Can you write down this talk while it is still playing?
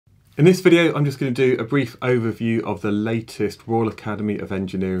In this video, I'm just going to do a brief overview of the latest Royal Academy of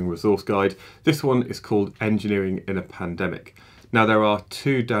Engineering resource guide. This one is called Engineering in a Pandemic. Now there are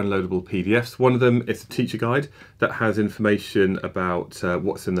two downloadable PDFs. One of them is a teacher guide that has information about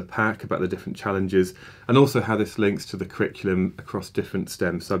what's in the pack, about the different challenges, and also how this links to the curriculum across different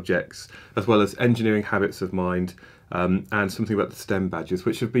STEM subjects, as well as engineering habits of mind and something about the STEM badges,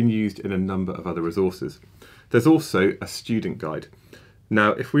 which have been used in a number of other resources. There's also a student guide.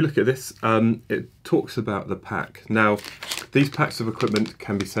 Now, if we look at this, it talks about the pack. Now, these packs of equipment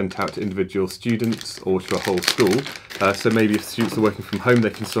can be sent out to individual students or to a whole school. So maybe if students are working from home, they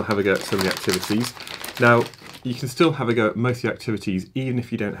can still have a go at some of the activities. Now, you can still have a go at most of the activities, even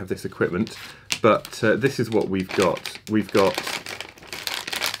if you don't have this equipment. But this is what we've got. We've got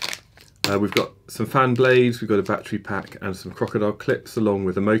some fan blades, we've got a battery pack and some crocodile clips along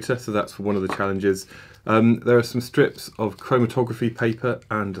with a motor, so that's for one of the challenges. There are some strips of chromatography paper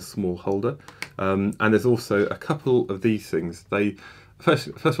and a small holder, and there's also a couple of these things. First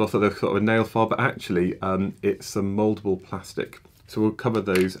of all, I thought they were sort of a nail file, but actually it's some mouldable plastic. So we'll cover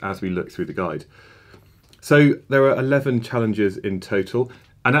those as we look through the guide. So there are 11 challenges in total,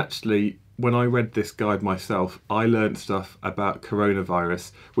 and actually when I read this guide myself, I learned stuff about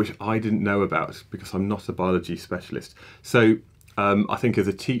coronavirus which I didn't know about because I'm not a biology specialist. So I think as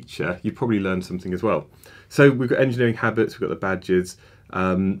a teacher, you probably learned something as well. So we've got engineering habits, we've got the badges,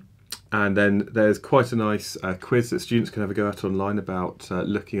 and then there's quite a nice quiz that students can have a go at online about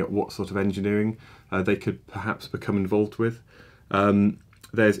looking at what sort of engineering they could perhaps become involved with.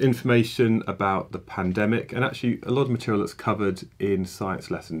 There's information about the pandemic and actually a lot of material that's covered in science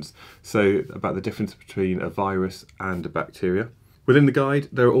lessons. So about the difference between a virus and a bacteria. Within the guide,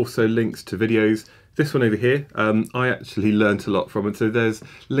 there are also links to videos. This one over here, I actually learnt a lot from it. So there's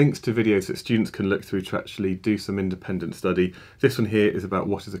links to videos that students can look through to actually do some independent study. This one here is about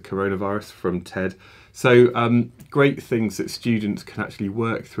what is a coronavirus from TED. So great things that students can actually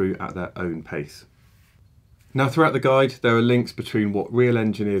work through at their own pace. Now throughout the guide, there are links between what real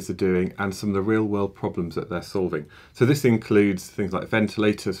engineers are doing and some of the real world problems that they're solving. So this includes things like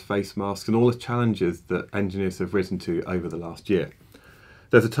ventilators, face masks, and all the challenges that engineers have risen to over the last year.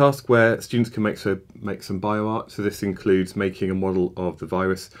 There's a task where students can make some bioart, so this includes making a model of the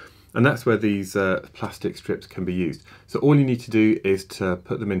virus, and that's where these plastic strips can be used. So all you need to do is to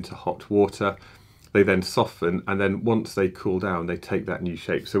put them into hot water. They then soften, and then once they cool down, they take that new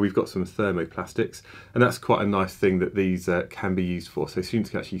shape. So we've got some thermoplastics, and that's quite a nice thing that these can be used for. So students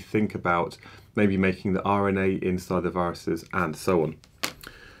can actually think about maybe making the RNA inside the viruses and so on.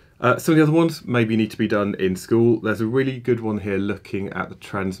 Some of the other ones maybe need to be done in school. There's a really good one here looking at the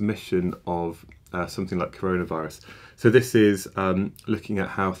transmission of something like coronavirus. So this is looking at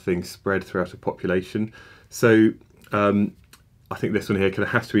how things spread throughout a population. So I think this one here kind of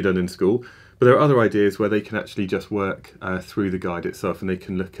has to be done in school. But there are other ideas where they can actually just work through the guide itself, and they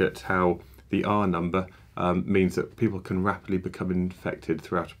can look at how the R number means that people can rapidly become infected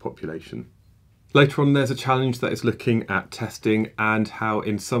throughout a population. Later on, there's a challenge that is looking at testing and how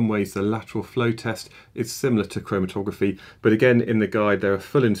in some ways the lateral flow test is similar to chromatography. But again, in the guide, there are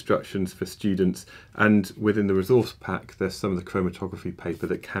full instructions for students, and within the resource pack, there's some of the chromatography paper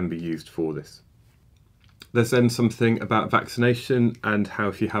that can be used for this. There's then something about vaccination and how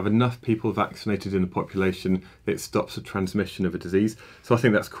if you have enough people vaccinated in a population, it stops the transmission of a disease. So I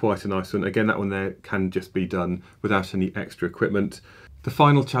think that's quite a nice one. Again, that one there can just be done without any extra equipment. The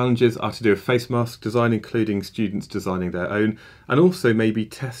final challenges are to do with face mask design, including students designing their own, and also maybe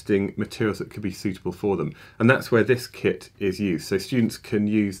testing materials that could be suitable for them. And that's where this kit is used. So students can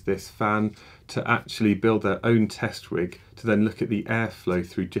use this fan to actually build their own test rig to then look at the airflow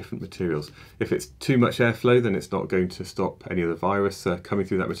through different materials. If it's too much airflow, then it's not going to stop any of the virus coming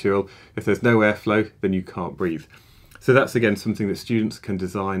through that material. If there's no airflow, then you can't breathe. So that's again something that students can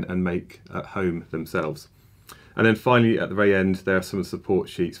design and make at home themselves. And then finally, at the very end, there are some of the support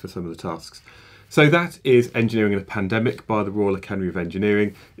sheets for some of the tasks. So that is Engineering in a Pandemic by the Royal Academy of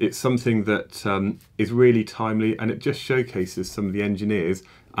Engineering. It's something that is really timely, and it just showcases some of the engineers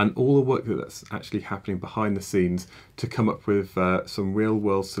and all the work that's actually happening behind the scenes to come up with some real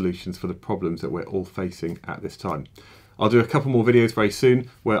world solutions for the problems that we're all facing at this time. I'll do a couple more videos very soon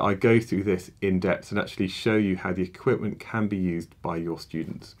where I go through this in depth and actually show you how the equipment can be used by your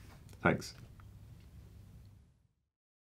students. Thanks.